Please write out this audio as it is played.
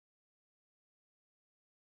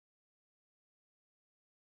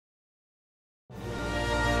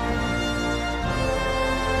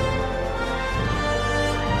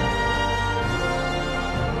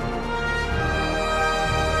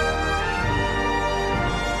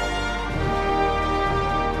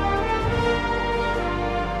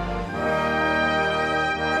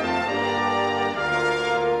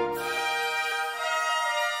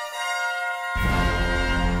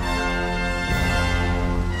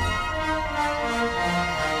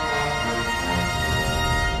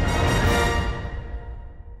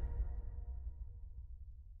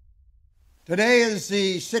Today is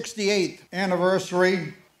the 68th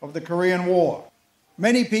anniversary of the Korean War.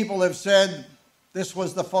 Many people have said this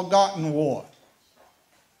was the forgotten war.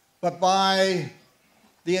 But by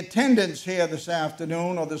the attendance here this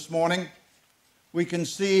afternoon or this morning, we can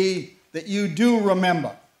see that you do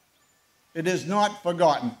remember. It is not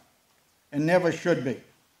forgotten and never should be.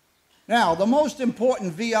 Now, the most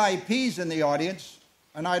important VIPs in the audience,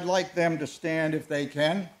 and I'd like them to stand if they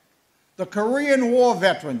can, the Korean War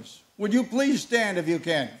veterans. Would you please stand if you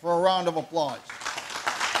can for a round of applause?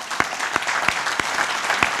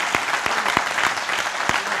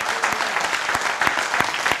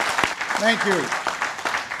 Thank you.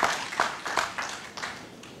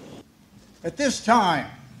 At this time,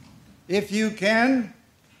 if you can,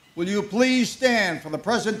 will you please stand for the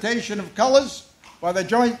presentation of colors by the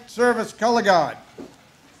Joint Service Color Guard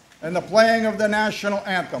and the playing of the national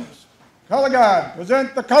anthems. Color Guard,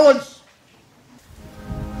 present the colors.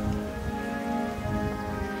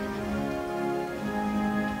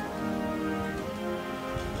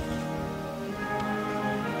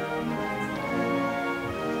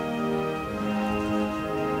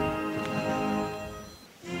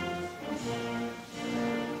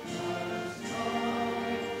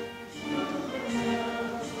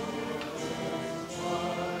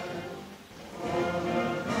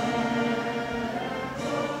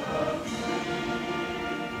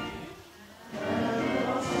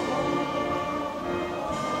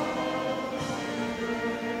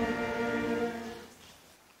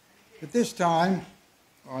 At this time,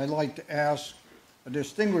 I'd like to ask a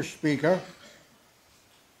distinguished speaker,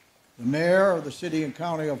 the Mayor of the City and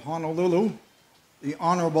County of Honolulu, the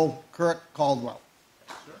Honorable Kurt Caldwell.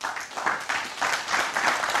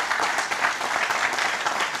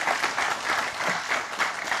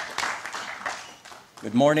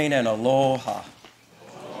 Good morning and aloha.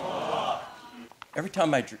 Every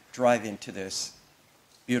time I drive into this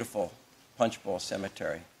beautiful Punch Bowl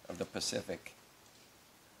Cemetery of the Pacific,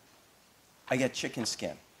 I get chicken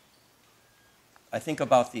skin. I think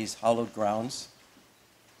about these hallowed grounds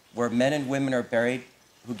where men and women are buried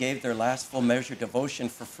who gave their last full measure of devotion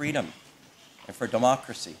for freedom and for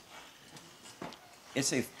democracy.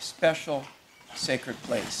 It's a special, sacred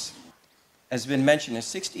place. As has been mentioned, it's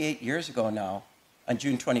 68 years ago now, on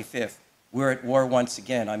June 25th, we're at war once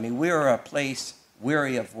again. I mean, we were a place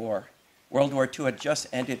weary of war. World War II had just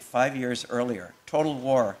ended 5 years earlier. Total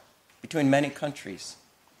war between many countries.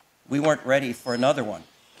 We weren't ready for another one,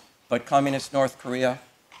 but Communist North Korea,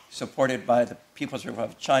 supported by the People's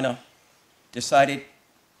Republic of China, decided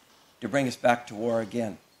to bring us back to war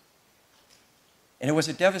again. And it was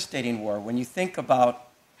a devastating war. When you think about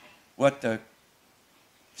what the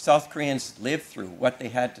South Koreans lived through, what they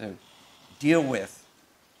had to deal with,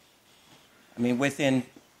 I mean, within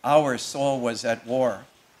hours, Seoul was at war.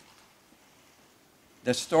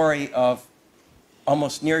 The story of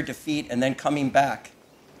almost near defeat and then coming back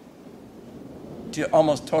to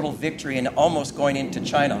almost total victory and almost going into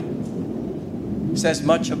China says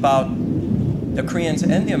much about the Koreans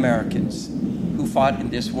and the Americans who fought in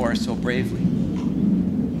this war so bravely.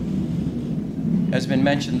 As has been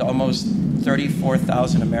mentioned, almost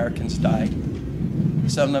 34,000 Americans died,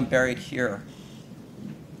 some of them buried here.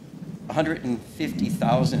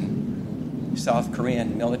 150,000 South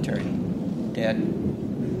Korean military dead.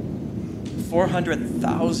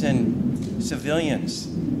 400,000 civilians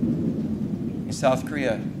in South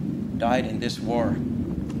Korea died in this war.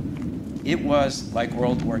 It was like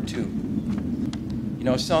World War II. You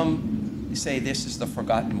know, some say this is the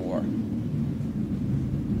forgotten war.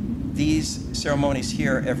 These ceremonies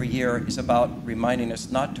here every year is about reminding us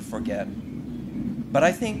not to forget. But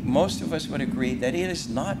I think most of us would agree that it is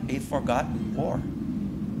not a forgotten war.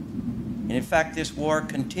 And in fact, this war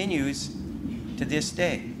continues to this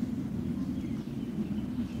day.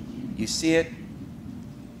 You see it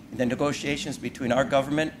in the negotiations between our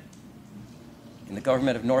government and the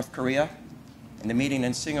government of North Korea and the meeting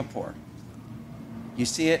in Singapore. You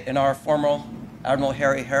see it in our former Admiral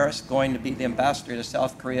Harry Harris going to be the ambassador to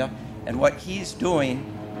South Korea and what he's doing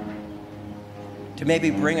to maybe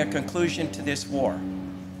bring a conclusion to this war.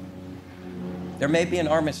 There may be an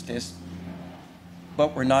armistice,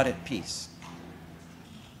 but we're not at peace.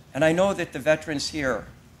 And I know that the veterans here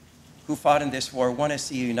who fought in this war want to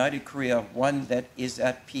see a united Korea, one that is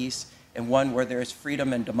at peace and one where there is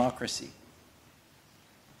freedom and democracy,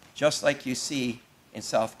 just like you see in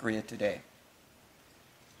South Korea today.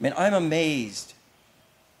 I mean, I'm amazed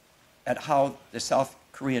at how the South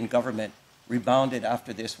Korean government rebounded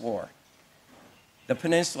after this war. The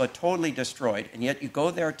peninsula totally destroyed, and yet you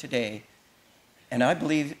go there today, and I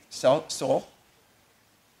believe Seoul,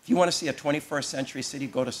 if you want to see a 21st century city,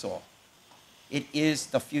 go to Seoul. It is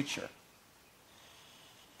the future.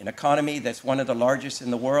 An economy that's one of the largest in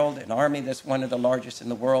the world, an army that's one of the largest in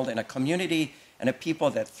the world, and a community and a people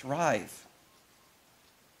that thrive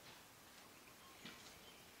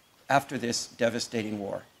after this devastating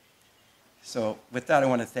war. So with that, I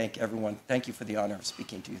want to thank everyone. Thank you for the honor of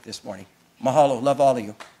speaking to you this morning. Mahalo. Love all of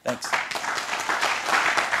you. Thanks.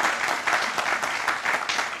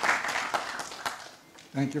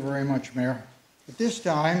 Thank you very much, Mayor. At this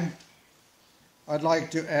time, I'd like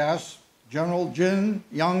to ask General Jin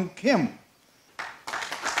Young Kim.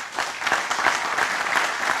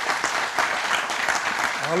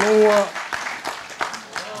 알로하.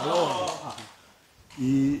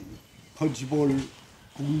 이 펀치볼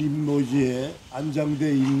국립묘지에 안장되어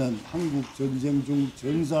있는 한국 전쟁 중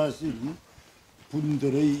전사하신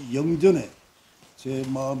분들의 영전에 제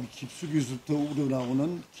마음 깊숙이부터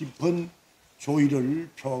우러나오는 깊은 조의를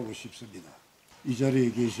표하고 싶습니다. 이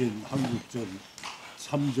자리에 계신 한국전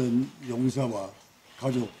참전 용사와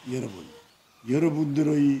가족 여러분,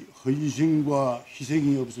 여러분들의 헌신과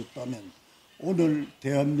희생이 없었다면 오늘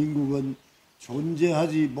대한민국은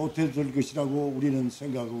존재하지 못했을 것이라고 우리는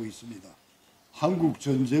생각하고 있습니다. 한국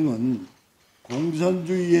전쟁은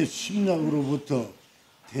공산주의의 침략으로부터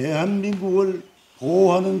대한민국을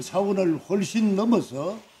보호하는 차원을 훨씬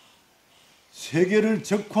넘어서 세계를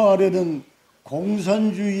적화하려는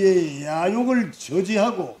공산주의의 야욕을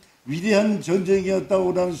저지하고 위대한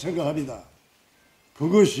전쟁이었다고 나는 생각합니다.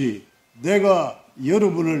 그것이 내가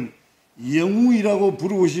여러분을 영웅이라고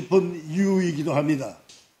부르고 싶은 이유이기도 합니다.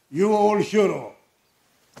 You are all hero.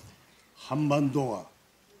 한반도와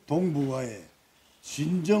동북아에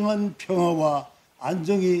진정한 평화와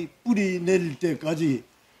안정이 뿌리 내릴 때까지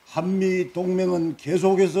한미동맹은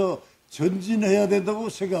계속해서 전진해야 된다고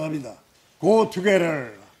생각합니다. Go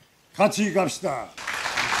together. 같이 갑시다.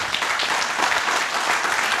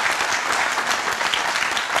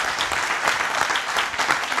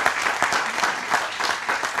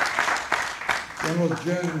 General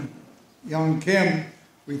Jin Young Kim,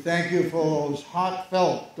 we thank you for those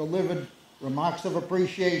heartfelt, delivered remarks of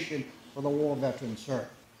appreciation for the war veterans, sir.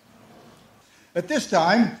 At this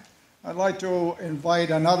time, I'd like to invite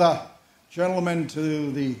another gentleman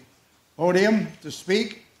to the podium to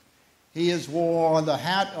speak. He has worn the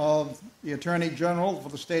hat of the Attorney General for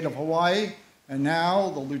the state of Hawaii, and now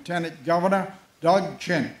the Lieutenant Governor, Doug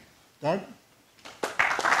Chin. Doug?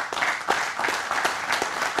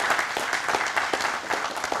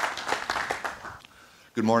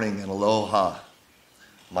 Good morning and aloha.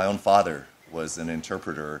 My own father was an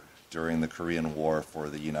interpreter during the Korean War for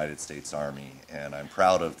the United States Army, and I'm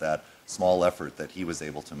proud of that small effort that he was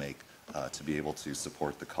able to make to be able to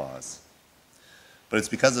support the cause. But it's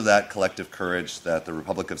because of that collective courage that the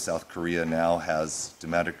Republic of South Korea now has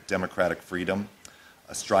democratic freedom,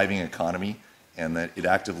 a striving economy, and that it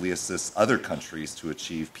actively assists other countries to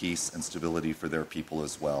achieve peace and stability for their people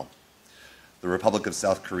as well. The Republic of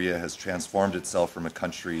South Korea has transformed itself from a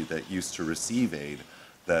country that used to receive aid,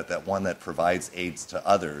 that one that provides aid to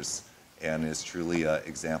others and is truly an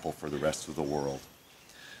example for the rest of the world.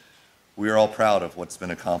 We are all proud of what's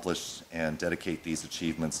been accomplished and dedicate these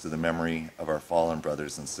achievements to the memory of our fallen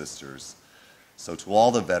brothers and sisters. So to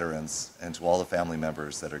all the veterans and to all the family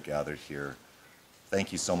members that are gathered here,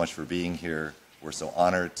 thank you so much for being here. We're so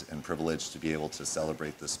honored and privileged to be able to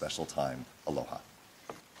celebrate this special time. Aloha.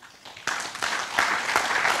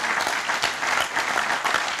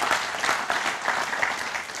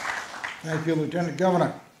 Thank you, Lieutenant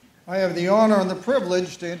Governor. I have the honor and the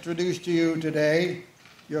privilege to introduce to you today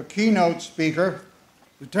your keynote speaker,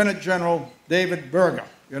 Lieutenant General David Berger,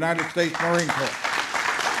 United States Marine Corps.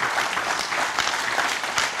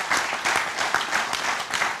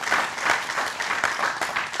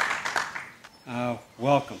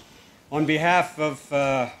 Welcome. On behalf of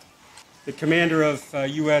the commander of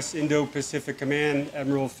U.S. Indo-Pacific Command,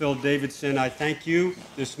 Admiral Phil Davidson, I thank you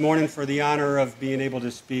this morning for the honor of being able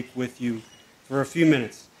to speak with you for a few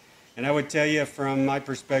minutes. And I would tell you from my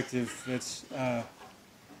perspective, it's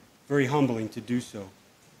very humbling to do so.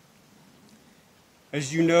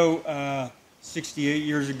 As you know, 68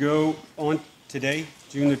 years ago on today,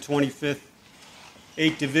 June the 25th,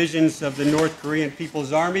 8 divisions of the North Korean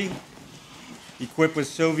People's Army, equipped with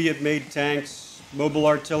Soviet-made tanks, mobile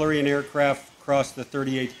artillery, and aircraft, crossed the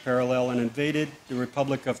 38th parallel and invaded the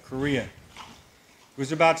Republic of Korea. It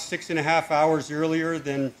was about 6.5 hours earlier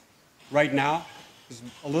than right now. It was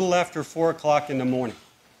a little after 4 o'clock in the morning.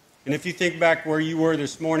 And if you think back where you were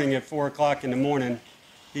this morning at 4 o'clock in the morning,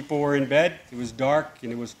 people were in bed, it was dark,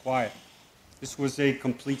 and it was quiet. This was a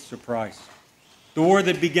complete surprise. The war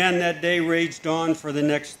that began that day raged on for the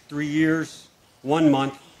next 3 years, 1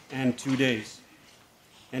 month, and 2 days.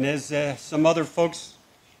 And as some other folks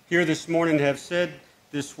here this morning have said,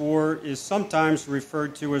 this war is sometimes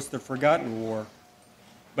referred to as the Forgotten War.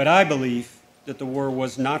 But I believe that the war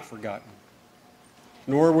was not forgotten,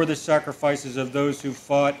 nor were the sacrifices of those who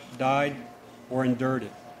fought, died, or endured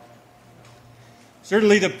it.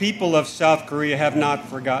 Certainly the people of South Korea have not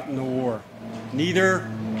forgotten the war. Neither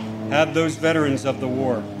have those veterans of the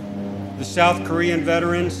war. The South Korean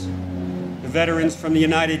veterans, the veterans from the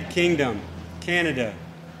United Kingdom, Canada,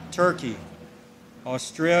 Turkey,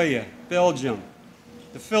 Australia, Belgium,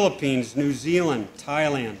 the Philippines, New Zealand,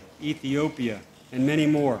 Thailand, Ethiopia, and many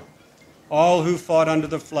more, all who fought under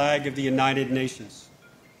the flag of the United Nations.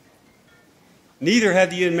 Neither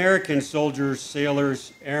had the American soldiers,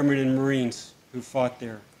 sailors, airmen, and Marines who fought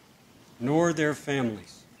there, nor their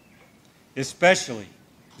families, especially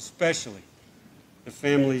the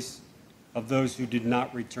families of those who did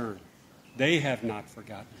not return. They have not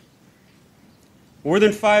forgotten. More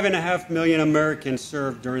than 5.5 million Americans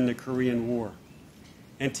served during the Korean War.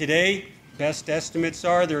 And today, best estimates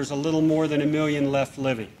are there's a little more than 1 million left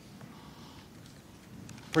living.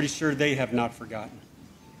 Pretty sure they have not forgotten.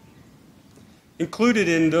 Included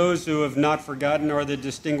in those who have not forgotten are the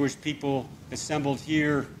distinguished people assembled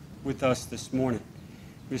here with us this morning.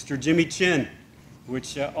 Mr. Jimmy Chin,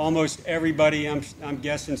 which almost everybody, I'm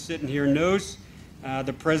guessing, sitting here knows,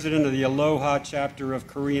 the president of the Aloha chapter of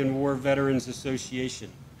Korean War Veterans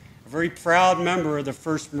Association, a very proud member of the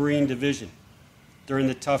 1st Marine Division during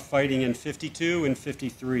the tough fighting in 52 and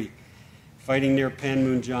 53, fighting near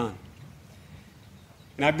Panmunjom.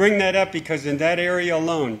 And I bring that up because in that area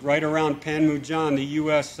alone, right around Panmunjom, the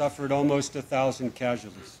U.S. suffered almost 1,000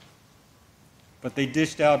 casualties. But they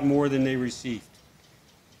dished out more than they received.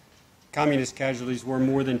 Communist casualties were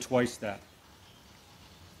more than twice that.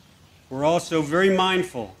 We're also very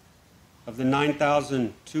mindful of the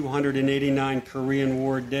 9,289 Korean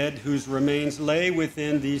War dead whose remains lay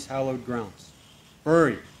within these hallowed grounds,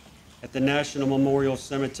 buried at the National Memorial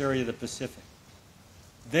Cemetery of the Pacific.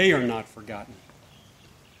 They are not forgotten.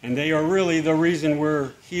 And they are really the reason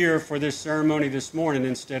we're here for this ceremony this morning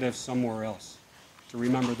instead of somewhere else, to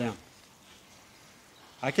remember them.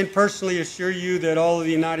 I can personally assure you that all of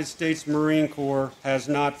the United States Marine Corps has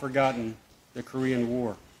not forgotten the Korean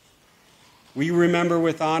War. We remember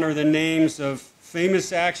with honor the names of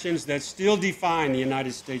famous actions that still define the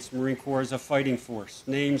United States Marine Corps as a fighting force.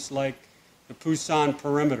 Names like the Pusan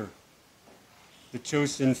Perimeter, the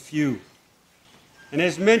Chosin Few. And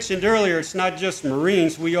as mentioned earlier, it's not just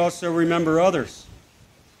Marines, we also remember others,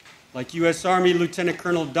 like U.S. Army Lieutenant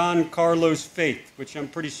Colonel Don Carlos Faith, which I'm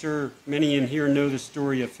pretty sure many in here know the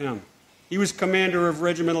story of him. He was commander of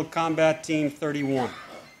Regimental Combat Team 31,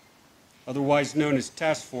 otherwise known as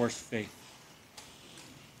Task Force Faith.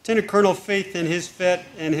 Lieutenant Colonel Faith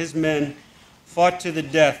and his men fought to the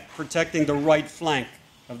death, protecting the right flank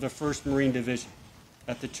of the 1st Marine Division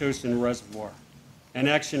at the Chosin Reservoir, an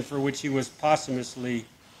action for which he was posthumously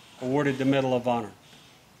awarded the Medal of Honor.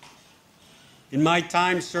 In my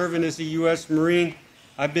time serving as a U.S. Marine,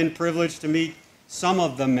 I've been privileged to meet some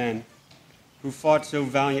of the men who fought so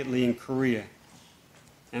valiantly in Korea.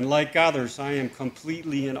 And like others, I am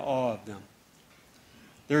completely in awe of them.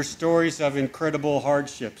 Their stories of incredible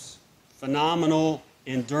hardships, phenomenal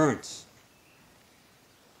endurance,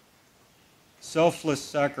 selfless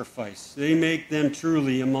sacrifice, they make them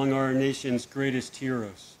truly among our nation's greatest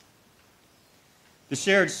heroes. The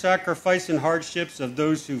shared sacrifice and hardships of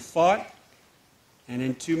those who fought, and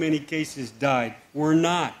in too many cases died, were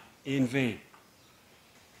not in vain.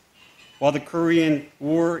 While the Korean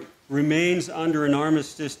War remains under an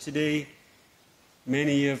armistice today,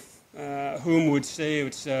 many of whom would say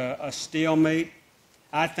it's a stalemate,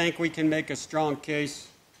 I think we can make a strong case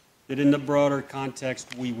that in the broader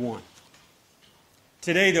context we won.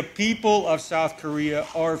 Today, the people of South Korea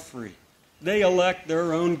are free. They elect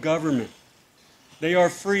their own government. They are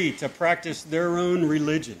free to practice their own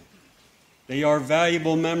religion. They are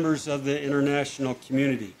valuable members of the international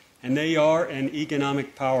community, and they are an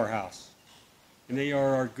economic powerhouse, and they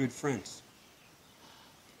are our good friends.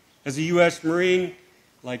 As a U.S. Marine,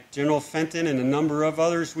 like General Fenton and a number of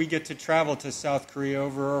others, we get to travel to South Korea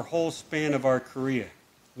over our whole span of our career,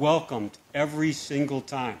 welcomed every single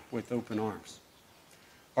time with open arms.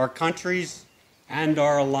 Our countries and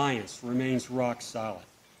our alliance remains rock solid.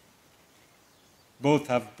 Both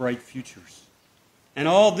have bright futures. And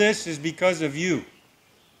all this is because of you,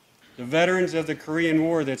 the veterans of the Korean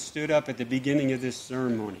War that stood up at the beginning of this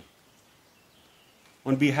ceremony.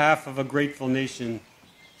 On behalf of a grateful nation,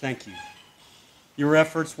 thank you. Your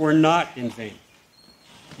efforts were not in vain.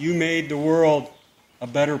 You made the world a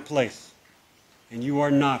better place, and you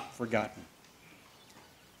are not forgotten.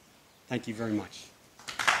 Thank you very much.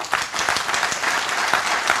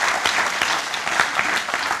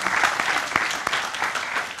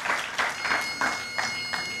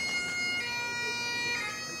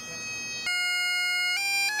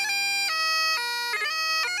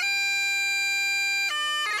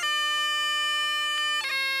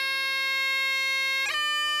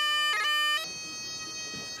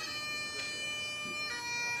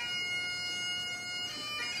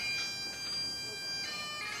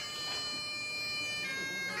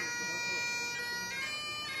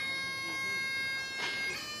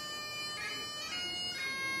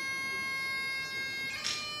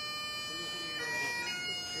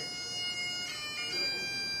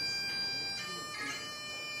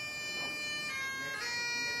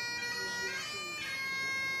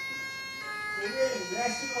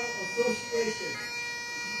 National Association.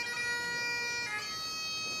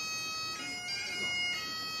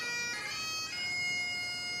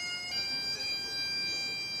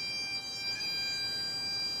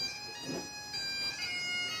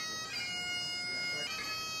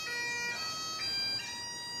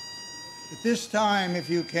 At this time, if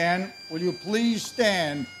you can, will you please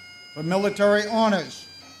stand for military honors?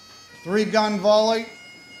 3-gun volley,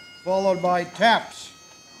 followed by taps.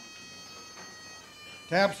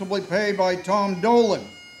 Taps will be paid by Tom Dolan,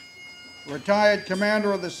 retired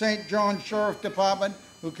commander of the St. John Sheriff Department,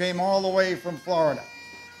 who came all the way from Florida.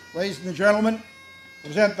 Ladies and gentlemen,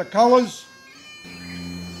 present the colors.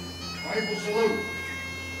 Rifle salute.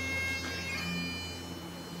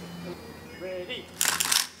 Ready.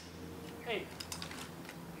 Aim.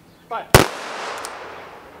 Fire.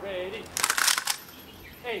 Ready.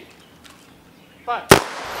 Aim. Fire.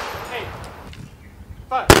 Aim.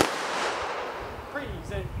 Fire.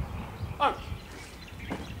 Freeze and arch.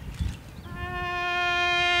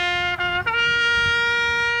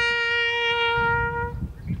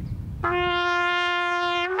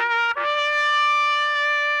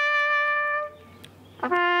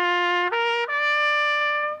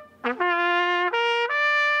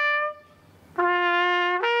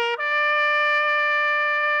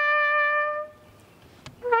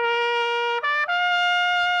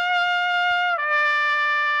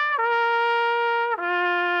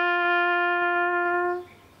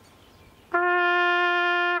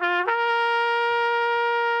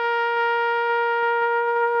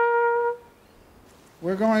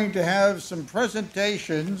 We're going to have some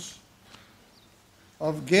presentations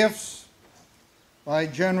of gifts by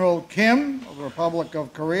General Kim of the Republic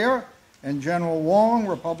of Korea and General Wong,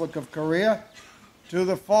 Republic of Korea, to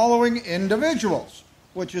the following individuals,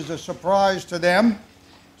 which is a surprise to them.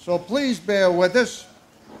 So please bear with us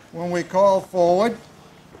when we call forward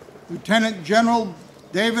Lieutenant General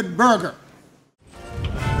David Berger.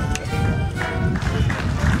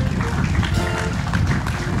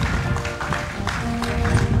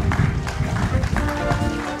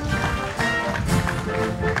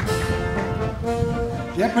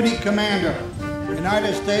 Deputy Commander,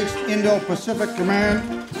 United States Indo-Pacific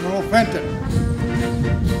Command, Colonel Fenton.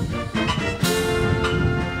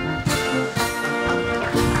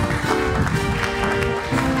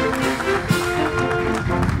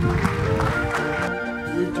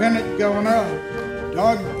 Lieutenant Governor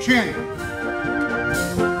Doug Chin.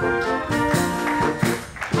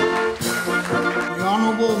 The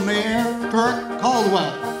Honorable Mayor Kirk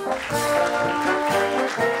Caldwell.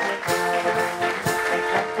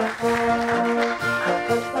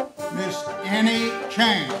 Miss Annie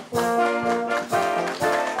Chang.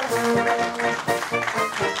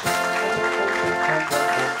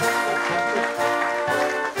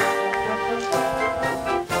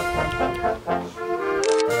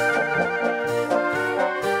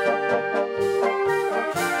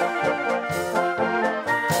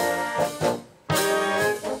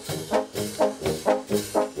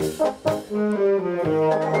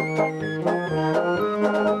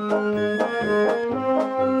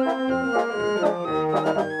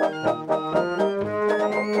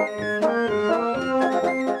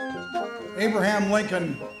 Abraham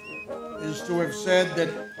Lincoln is to have said that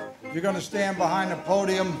if you're going to stand behind a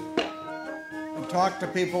podium and talk to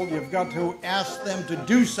people, you've got to ask them to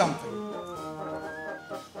do something.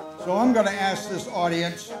 So I'm going to ask this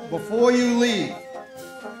audience, before you leave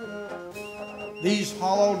these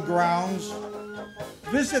hallowed grounds,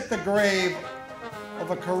 visit the grave of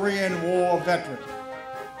a Korean War veteran.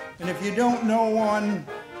 And if you don't know one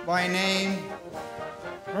by name,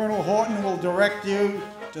 Colonel Horton will direct you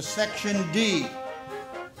to Section D,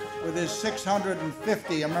 with his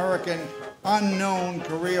 650 American unknown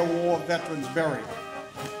Korea War veterans buried.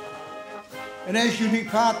 And as you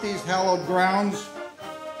depart these hallowed grounds,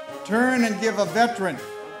 turn and give a veteran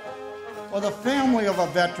or the family of a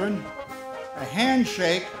veteran, a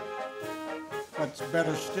handshake, but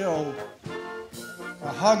better still, a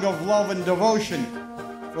hug of love and devotion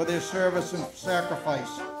for their service and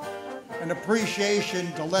sacrifice, an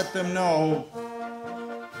appreciation to let them know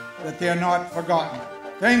that they're not forgotten.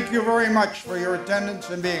 Thank you very much for your attendance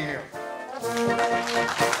and being here.